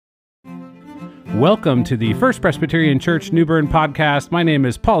Welcome to the First Presbyterian Church New Bern podcast. My name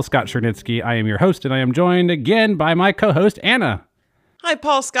is Paul Scott Chernitsky. I am your host, and I am joined again by my co-host, Anna. Hi,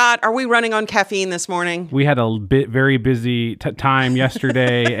 Paul Scott. Are we running on caffeine this morning? We had a very busy time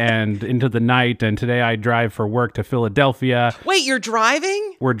yesterday and into the night, and today I drive for work to Philadelphia. Wait, you're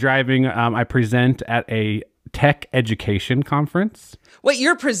driving? We're driving. I present at a tech education conference. Wait,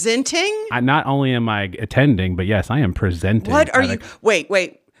 you're presenting? Not only am I attending, but yes, I am presenting. What are you?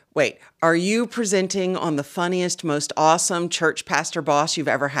 Wait. Are you presenting on the funniest, most awesome church pastor boss you've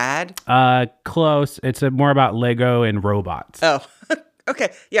ever had? Close. It's more about Lego and robots. Oh,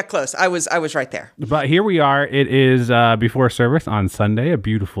 okay. Yeah, close. I was right there. But here we are. It is before service on Sunday, a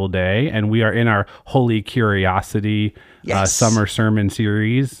beautiful day, and we are in our Holy Curiosity summer sermon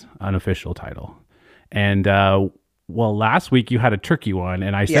series, unofficial title. And well, last week you had a tricky one,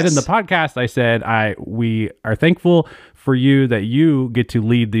 and I said in the podcast, we are thankful for you that you get to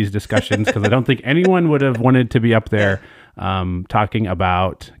lead these discussions, because I don't think anyone would have wanted to be up there talking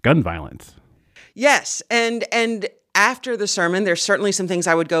about gun violence. Yes, and after the sermon, there's certainly some things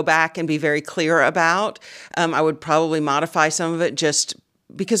I would go back and be very clear about. I would probably modify some of it just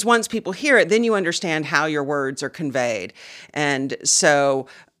because once people hear it, then you understand how your words are conveyed. And so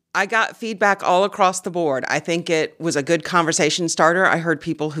I got feedback all across the board. I think it was a good conversation starter. I heard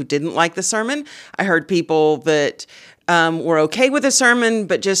people who didn't like the sermon. I heard people that were okay with the sermon,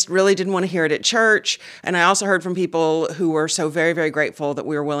 but just really didn't want to hear it at church. And I also heard from people who were so very, very grateful that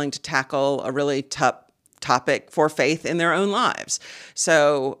we were willing to tackle a really tough topic for faith in their own lives.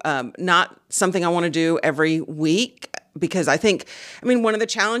 So not something I want to do every week, because one of the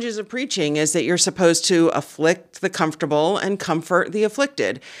challenges of preaching is that you're supposed to afflict the comfortable and comfort the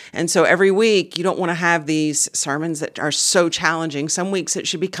afflicted. And so every week you don't want to have these sermons that are so challenging. Some weeks it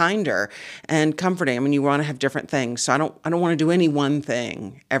should be kinder and comforting. You want to have different things. So I don't want to do any one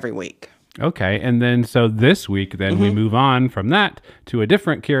thing every week. Okay, and then so this week, we move on from that to a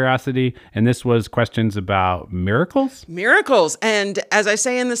different curiosity, and this was questions about miracles? Miracles, and as I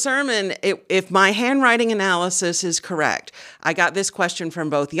say in the sermon, if my handwriting analysis is correct, I got this question from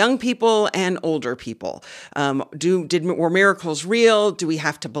both young people and older people. Were miracles real? Do we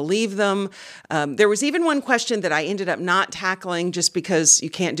have to believe them? There was even one question that I ended up not tackling just because you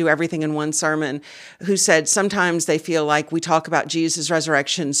can't do everything in one sermon, who said sometimes they feel like we talk about Jesus'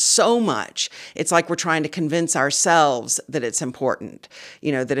 resurrection so much. It's like we're trying to convince ourselves that it's important.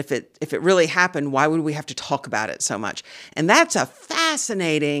 That if it really happened, why would we have to talk about it so much? And that's a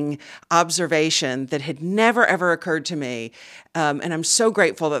fascinating observation that had never, ever occurred to me. And I'm so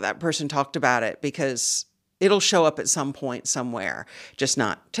grateful that person talked about it, because it'll show up at some point somewhere, just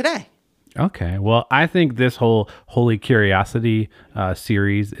not today. Okay. Well, I think this whole Holy Curiosity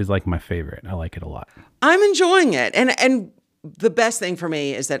series is like my favorite. I like it a lot. I'm enjoying it. And the best thing for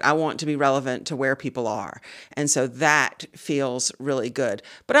me is that I want to be relevant to where people are. And so that feels really good.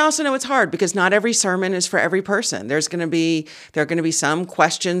 But I also know it's hard, because not every sermon is for every person. There are going to be some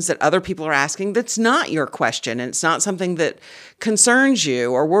questions that other people are asking that's not your question, and it's not something that concerns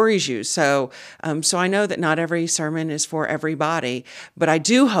you or worries you. So I know that not every sermon is for everybody, but I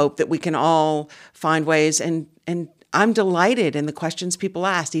do hope that we can all find ways, and I'm delighted in the questions people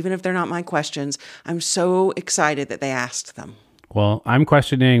asked, even if they're not my questions. I'm so excited that they asked them. Well, I'm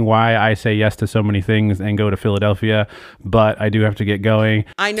questioning why I say yes to so many things and go to Philadelphia, but I do have to get going.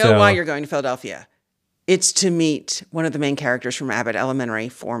 I know why you're going to Philadelphia. It's to meet one of the main characters from Abbott Elementary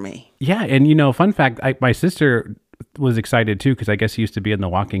for me. Yeah, and fun fact, my sister was excited too, because I guess he used to be in The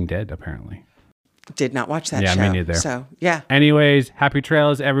Walking Dead, apparently. Did not watch that show. Yeah, me neither. So, yeah. Anyways, happy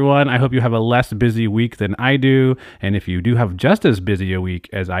trails, everyone. I hope you have a less busy week than I do. And if you do have just as busy a week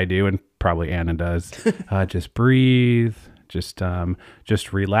as I do, and probably Anna does, just breathe, just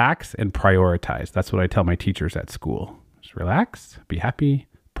relax and prioritize. That's what I tell my teachers at school. Just relax, be happy,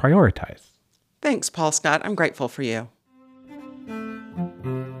 prioritize. Thanks, Paul Scott. I'm grateful for you.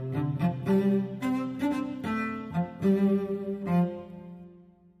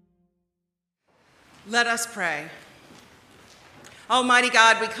 Let us pray. Almighty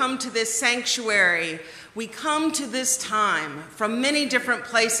God, we come to this sanctuary. We come to this time from many different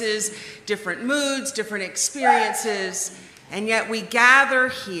places, different moods, different experiences, and yet we gather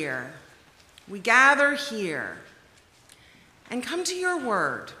here. We gather here and come to your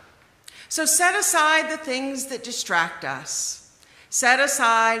word. So set aside the things that distract us. Set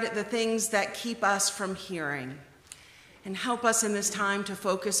aside the things that keep us from hearing, and help us in this time to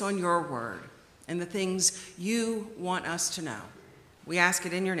focus on your word and the things you want us to know. We ask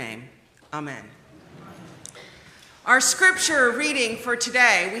it in your name. Amen. Our scripture reading for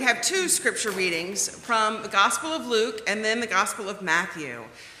today, we have two scripture readings from the Gospel of Luke and then the Gospel of Matthew.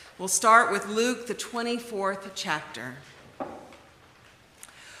 We'll start with Luke, the 24th chapter.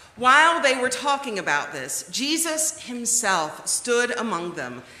 While they were talking about this, Jesus himself stood among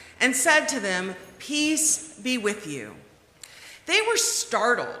them and said to them, "Peace be with you." They were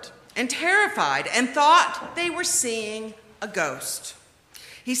startled and terrified and thought they were seeing a ghost.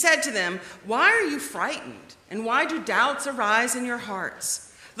 He said to them, "Why are you frightened? And why do doubts arise in your hearts?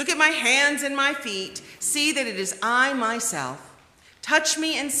 Look at my hands and my feet. See that it is I myself. Touch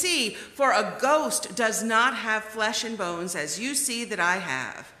me and see, for a ghost does not have flesh and bones as you see that I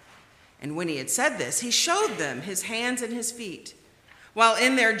have." And when he had said this, he showed them his hands and his feet. While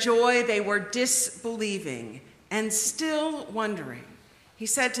in their joy they were disbelieving and still wondering, he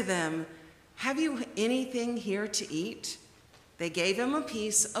said to them, "Have you anything here to eat?" They gave him a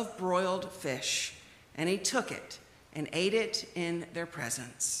piece of broiled fish, and he took it and ate it in their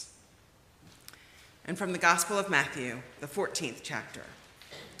presence. And from the Gospel of Matthew, the 14th chapter.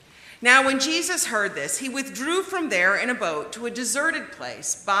 Now when Jesus heard this, he withdrew from there in a boat to a deserted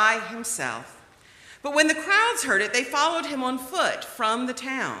place by himself. But when the crowds heard it, they followed him on foot from the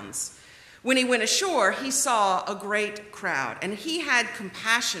towns. When he went ashore, he saw a great crowd, and he had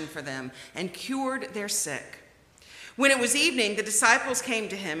compassion for them and cured their sick. When it was evening, the disciples came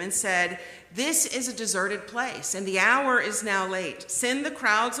to him and said, "This is a deserted place, and the hour is now late. Send the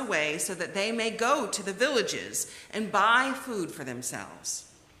crowds away so that they may go to the villages and buy food for themselves."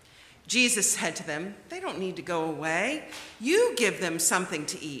 Jesus said to them, "They don't need to go away. You give them something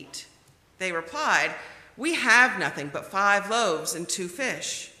to eat." They replied, "We have nothing but 5 loaves and 2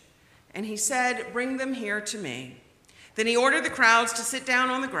 fish." And he said, "Bring them here to me." Then he ordered the crowds to sit down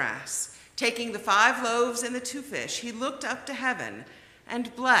on the grass. Taking the 5 loaves and the 2 fish, he looked up to heaven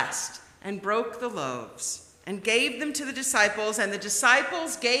and blessed and broke the loaves and gave them to the disciples, and the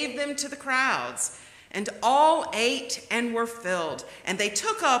disciples gave them to the crowds. And all ate and were filled, and they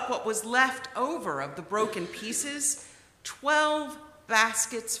took up what was left over of the broken pieces, 12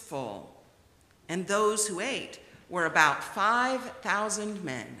 baskets full. And those who ate were about 5,000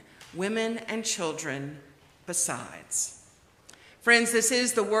 men, women and children besides. Friends, this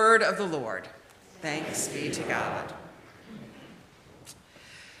is the word of the Lord. Thanks be to God.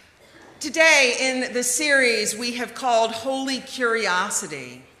 Today in the series we have called Holy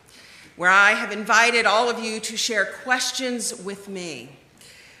Curiosity, where I have invited all of you to share questions with me.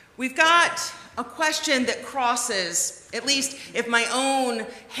 We've got a question that crosses, at least if my own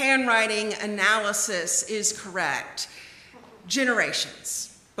handwriting analysis is correct, generations.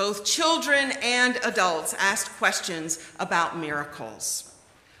 Both children and adults asked questions about miracles.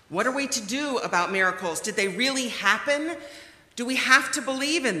 What are we to do about miracles? Did they really happen? Do we have to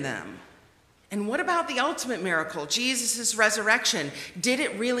believe in them? And what about the ultimate miracle, Jesus' resurrection? Did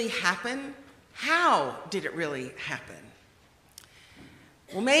it really happen? How did it really happen?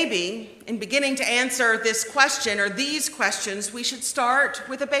 Well, maybe in beginning to answer this question or these questions, we should start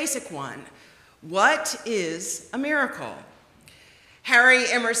with a basic one. What is a miracle? Harry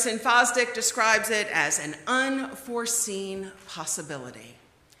Emerson Fosdick describes it as an unforeseen possibility.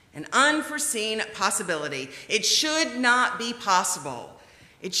 An unforeseen possibility. It should not be possible.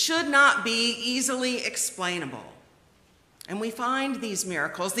 It should not be easily explainable. And we find these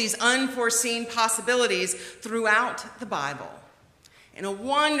miracles, these unforeseen possibilities throughout the Bible. In a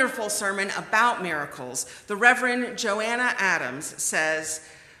wonderful sermon about miracles, the Reverend Joanna Adams says,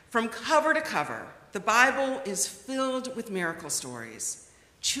 "From cover to cover, the Bible is filled with miracle stories.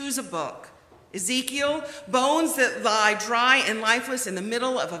 Choose a book. Ezekiel, bones that lie dry and lifeless in the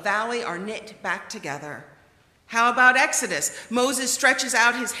middle of a valley are knit back together. How about Exodus? Moses stretches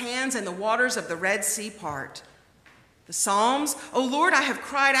out his hands and the waters of the Red Sea part. The Psalms, "O Lord, I have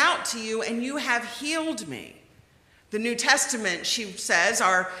cried out to you and you have healed me." The New Testament, she says,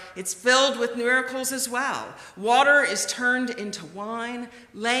 it's filled with miracles as well. Water is turned into wine,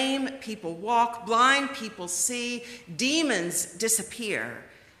 lame people walk, blind people see, demons disappear.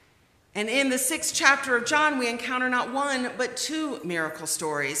 And in the 6th chapter of John, we encounter not 1, but 2 miracle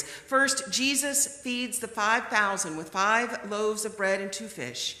stories. First, Jesus feeds the 5,000 with 5 loaves of bread and 2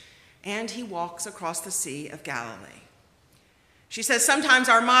 fish, and he walks across the Sea of Galilee. She says sometimes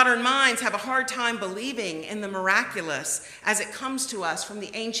our modern minds have a hard time believing in the miraculous as it comes to us from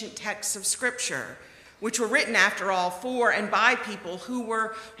the ancient texts of Scripture, which were written, after all, for and by people who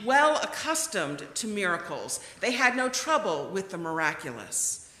were well accustomed to miracles. They had no trouble with the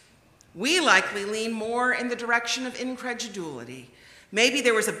miraculous. We likely lean more in the direction of incredulity. Maybe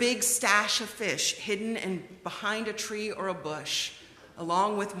there was a big stash of fish hidden behind a tree or a bush,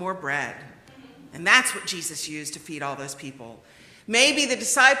 along with more bread. And that's what Jesus used to feed all those people. Maybe the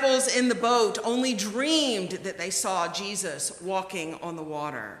disciples in the boat only dreamed that they saw Jesus walking on the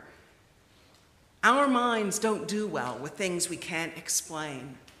water. Our minds don't do well with things we can't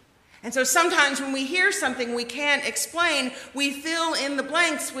explain. And so sometimes when we hear something we can't explain, we fill in the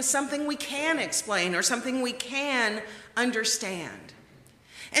blanks with something we can explain or something we can understand.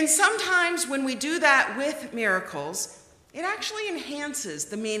 And sometimes when we do that with miracles, it actually enhances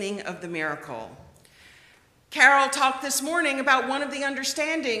the meaning of the miracle. Carol talked this morning about one of the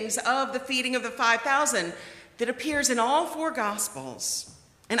understandings of the feeding of the 5,000 that appears in all four Gospels.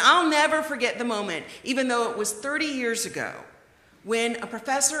 And I'll never forget the moment, even though it was 30 years ago, when a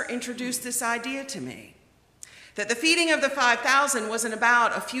professor introduced this idea to me, that the feeding of the 5,000 wasn't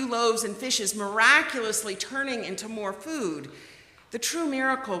about a few loaves and fishes miraculously turning into more food. The true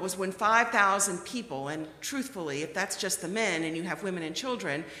miracle was when 5,000 people, and truthfully, if that's just the men and you have women and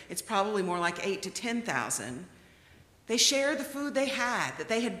children, it's probably more like 8,000 to 10,000. They shared the food they had, that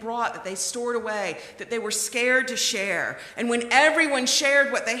they had brought, that they stored away, that they were scared to share. And when everyone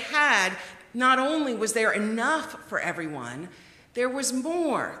shared what they had, not only was there enough for everyone, there was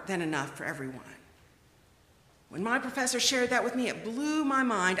more than enough for everyone. When my professor shared that with me, it blew my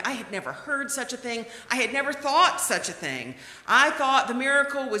mind. I had never heard such a thing. I had never thought such a thing. I thought the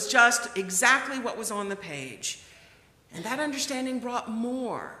miracle was just exactly what was on the page. And that understanding brought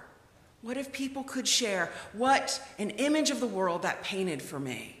more. What if people could share? What an image of the world that painted for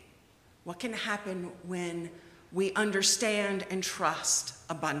me. What can happen when we understand and trust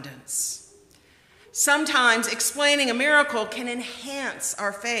abundance? Sometimes explaining a miracle can enhance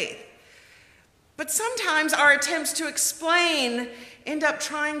our faith. But sometimes our attempts to explain end up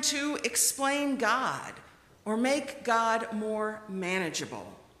trying to explain God or make God more manageable.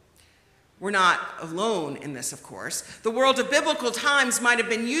 We're not alone in this, of course. The world of biblical times might have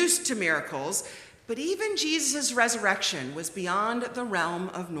been used to miracles, but even Jesus' resurrection was beyond the realm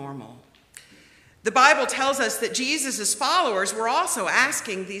of normal. The Bible tells us that Jesus' followers were also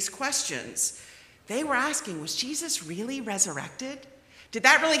asking these questions. They were asking, was Jesus really resurrected? Did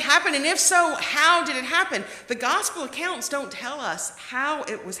that really happen? And if so, how did it happen? The gospel accounts don't tell us how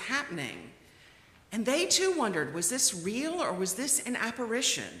it was happening. And they too wondered, was this real or was this an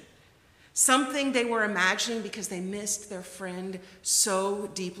apparition? Something they were imagining because they missed their friend so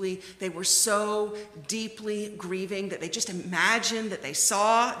deeply. They were so deeply grieving that they just imagined that they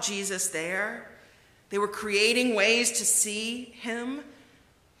saw Jesus there. They were creating ways to see him.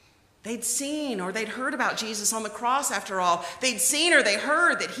 They'd seen or they'd heard about Jesus on the cross, after all. They'd seen or they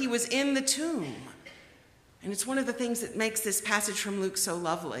heard that he was in the tomb. And it's one of the things that makes this passage from Luke so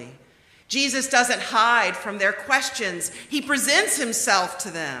lovely. Jesus doesn't hide from their questions. He presents himself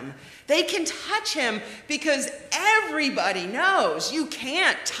to them. They can touch him because everybody knows you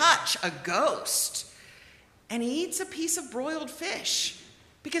can't touch a ghost. And he eats a piece of broiled fish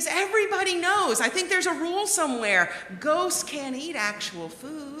because everybody knows. I think there's a rule somewhere. Ghosts can't eat actual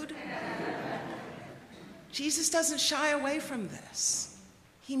food. Jesus doesn't shy away from this.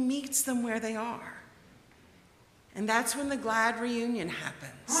 He meets them where they are. And that's when the glad reunion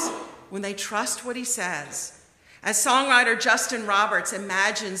happens, when they trust what he says. As songwriter Justin Roberts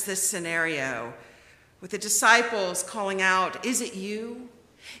imagines this scenario, with the disciples calling out, "Is it you?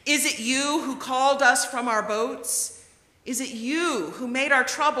 Is it you who called us from our boats? Is it you who made our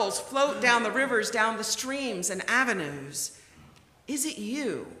troubles float down the rivers, down the streams and avenues? Is it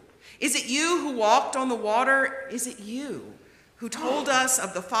you? Is it you who walked on the water? Is it you who told us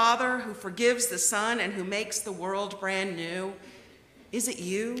of the Father who forgives the Son and who makes the world brand new? Is it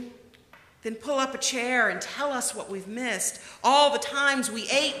you? Then pull up a chair and tell us what we've missed. All the times we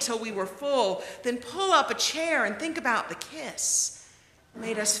ate till we were full. Then pull up a chair and think about the kiss.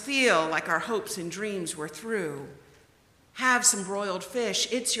 Made us feel like our hopes and dreams were through. Have some broiled fish.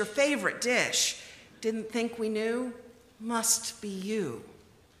 It's your favorite dish. Didn't think we knew? Must be you.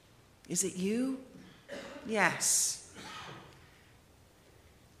 Is it you? Yes.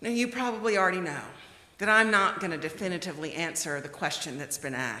 Now, you probably already know that I'm not going to definitively answer the question that's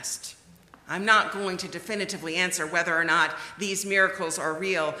been asked. I'm not going to definitively answer whether or not these miracles are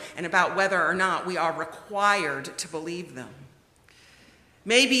real and about whether or not we are required to believe them.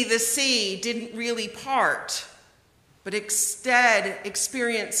 Maybe the sea didn't really part, but instead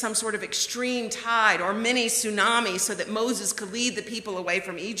experienced some sort of extreme tide or mini tsunami so that Moses could lead the people away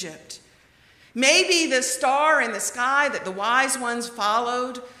from Egypt. Maybe the star in the sky that the wise ones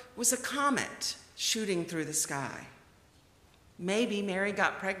followed was a comet shooting through the sky. Maybe Mary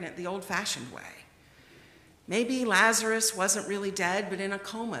got pregnant the old-fashioned way. Maybe Lazarus wasn't really dead, but in a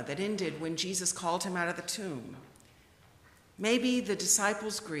coma that ended when Jesus called him out of the tomb. Maybe the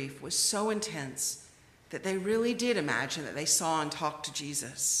disciples' grief was so intense that they really did imagine that they saw and talked to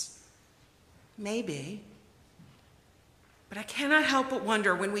Jesus. Maybe. But I cannot help but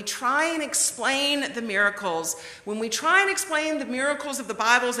wonder, when we try and explain the miracles, when we try and explain the miracles of the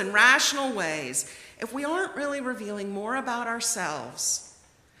Bible in rational ways, if we aren't really revealing more about ourselves,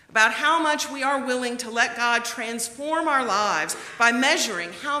 about how much we are willing to let God transform our lives by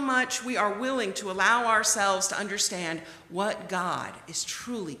measuring how much we are willing to allow ourselves to understand what God is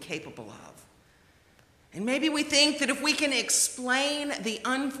truly capable of. And maybe we think that if we can explain the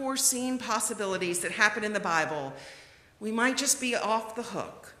unforeseen possibilities that happen in the Bible, we might just be off the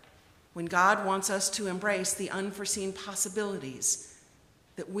hook when God wants us to embrace the unforeseen possibilities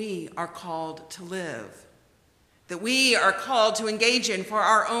that we are called to live, that we are called to engage in for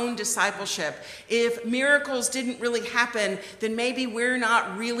our own discipleship. If miracles didn't really happen, then maybe we're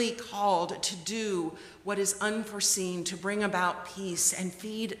not really called to do what is unforeseen, to bring about peace and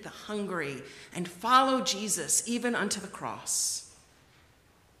feed the hungry and follow Jesus even unto the cross.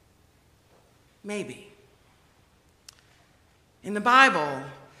 Maybe. In the Bible,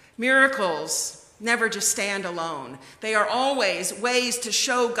 miracles never just stand alone. They are always ways to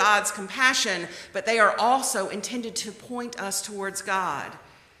show God's compassion, but they are also intended to point us towards God.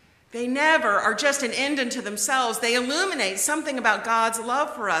 They never are just an end unto themselves. They illuminate something about God's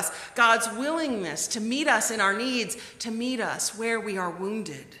love for us, God's willingness to meet us in our needs, to meet us where we are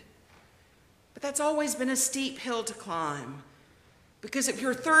wounded. But that's always been a steep hill to climb. Because if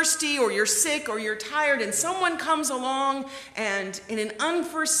you're thirsty or you're sick or you're tired and someone comes along and in an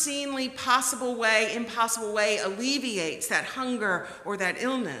unforeseenly impossible way alleviates that hunger or that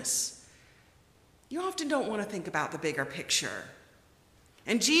illness, you often don't want to think about the bigger picture.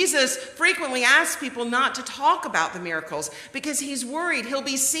 And Jesus frequently asks people not to talk about the miracles because he's worried he'll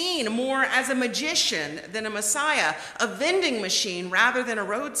be seen more as a magician than a Messiah, a vending machine rather than a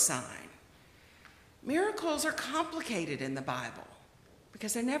road sign. Miracles are complicated in the Bible,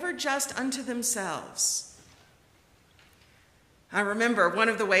 because they're never just unto themselves. I remember one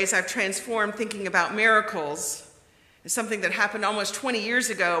of the ways I've transformed thinking about miracles is something that happened almost 20 years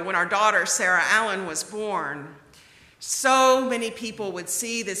ago when our daughter, Sarah Allen, was born. So many people would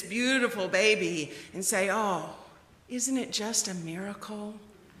see this beautiful baby and say, "Oh, isn't it just a miracle?"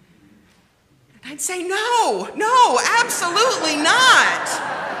 And I'd say, no, absolutely not.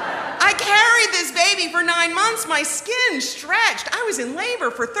 I carried this baby for 9 months. My skin stretched. I was in labor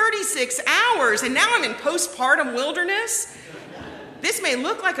for 36 hours, and now I'm in postpartum wilderness. This may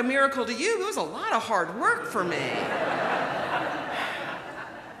look like a miracle to you, but it was a lot of hard work for me.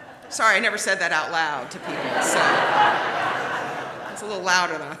 Sorry, I never said that out loud to people, so it's a little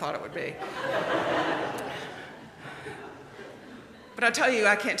louder than I thought it would be. But I'll tell you,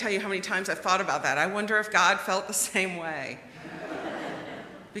 I can't tell you how many times I've thought about that. I wonder if God felt the same way.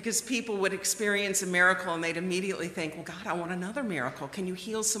 Because people would experience a miracle and they'd immediately think, "Well, God, I want another miracle. Can you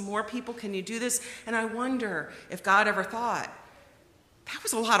heal some more people? Can you do this?" And I wonder if God ever thought, "That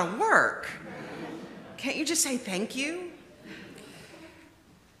was a lot of work. Can't you just say thank you?"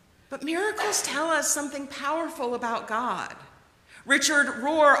 But miracles tell us something powerful about God. Richard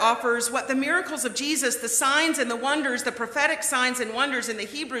Rohr offers what the miracles of Jesus, the signs and the wonders, the prophetic signs and wonders in the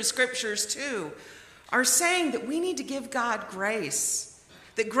Hebrew scriptures too, are saying that we need to give God grace.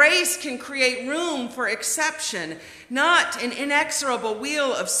 That grace can create room for exception, not an inexorable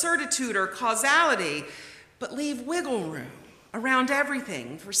wheel of certitude or causality, but leave wiggle room around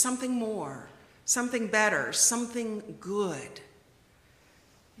everything for something more, something better, something good.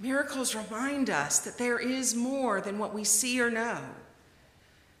 Miracles remind us that there is more than what we see or know.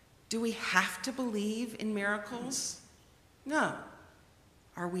 Do we have to believe in miracles? No.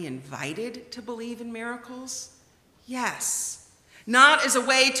 Are we invited to believe in miracles? Yes. Not as a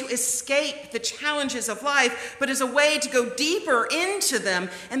way to escape the challenges of life, but as a way to go deeper into them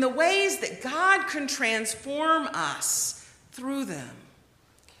and the ways that God can transform us through them.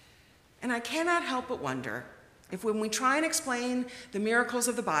 And I cannot help but wonder if when we try and explain the miracles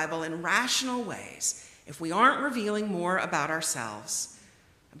of the Bible in rational ways, if we aren't revealing more about ourselves,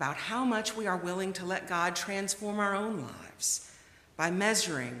 about how much we are willing to let God transform our own lives by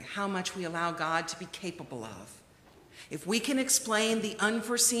measuring how much we allow God to be capable of. If we can explain the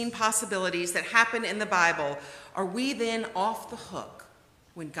unforeseen possibilities that happen in the Bible, are we then off the hook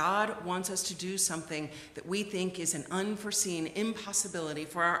when God wants us to do something that we think is an unforeseen impossibility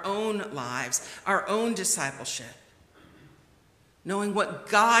for our own lives, our own discipleship? Knowing what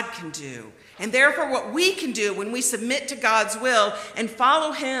God can do, and therefore what we can do when we submit to God's will and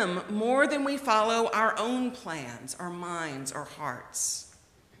follow him more than we follow our own plans, our minds, our hearts.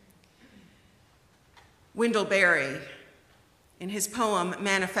 Wendell Berry, in his poem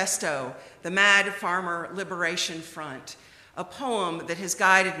Manifesto, The Mad Farmer Liberation Front, a poem that has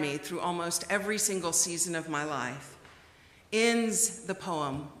guided me through almost every single season of my life, ends the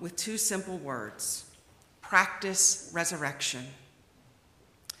poem with two simple words: practice resurrection.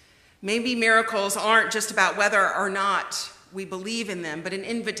 Maybe miracles aren't just about whether or not we believe in them, but an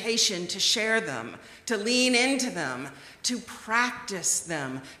invitation to share them, to lean into them, to practice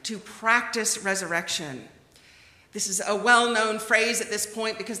resurrection. This is a well-known phrase at this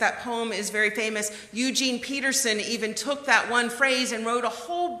point because that poem is very famous. Eugene Peterson even took that one phrase and wrote a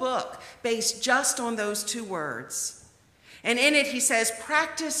whole book based just on those two words. And in it he says,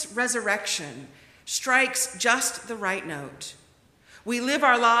 practice resurrection strikes just the right note. We live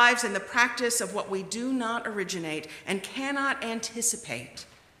our lives in the practice of what we do not originate and cannot anticipate.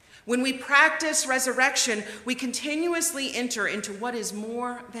 When we practice resurrection, we continuously enter into what is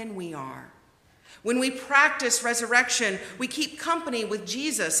more than we are. When we practice resurrection, we keep company with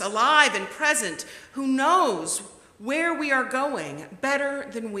Jesus, alive and present, who knows where we are going better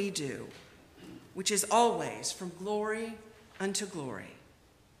than we do, which is always from glory unto glory.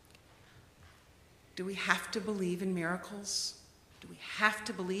 Do we have to believe in miracles? Do we have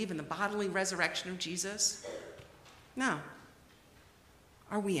to believe in the bodily resurrection of Jesus? No.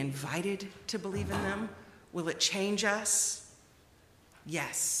 Are we invited to believe in them? Will it change us?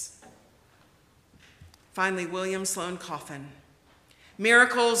 Yes. Finally, William Sloane Coffin.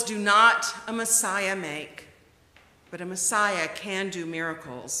 Miracles do not a Messiah make, but a Messiah can do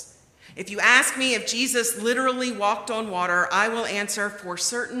miracles. If you ask me if Jesus literally walked on water, I will answer, for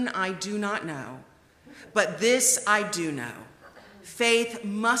certain I do not know. But this I do know. Faith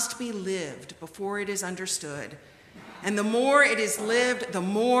must be lived before it is understood. And the more it is lived, the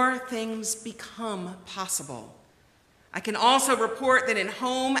more things become possible. I can also report that in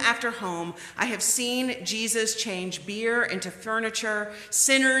home after home, I have seen Jesus change beer into furniture,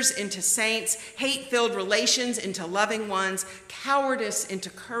 sinners into saints, hate-filled relations into loving ones, cowardice into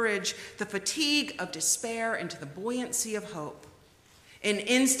courage, the fatigue of despair into the buoyancy of hope. In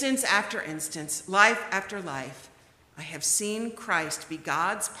instance after instance, life after life, I have seen Christ be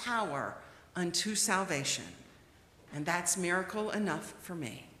God's power unto salvation, and that's miracle enough for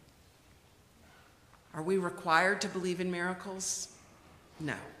me. Are we required to believe in miracles?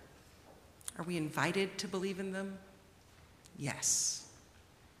 No. Are we invited to believe in them? Yes.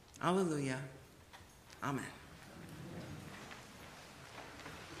 Alleluia. Amen.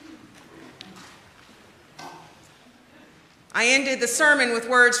 I ended the sermon with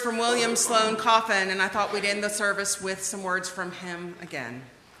words from William Sloane Coffin, and I thought we'd end the service with some words from him again.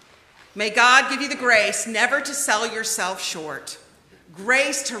 May God give you the grace never to sell yourself short,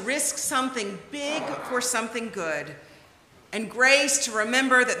 grace to risk something big for something good, and grace to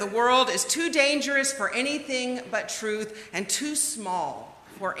remember that the world is too dangerous for anything but truth and too small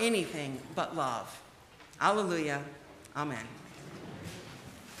for anything but love. Alleluia. Amen.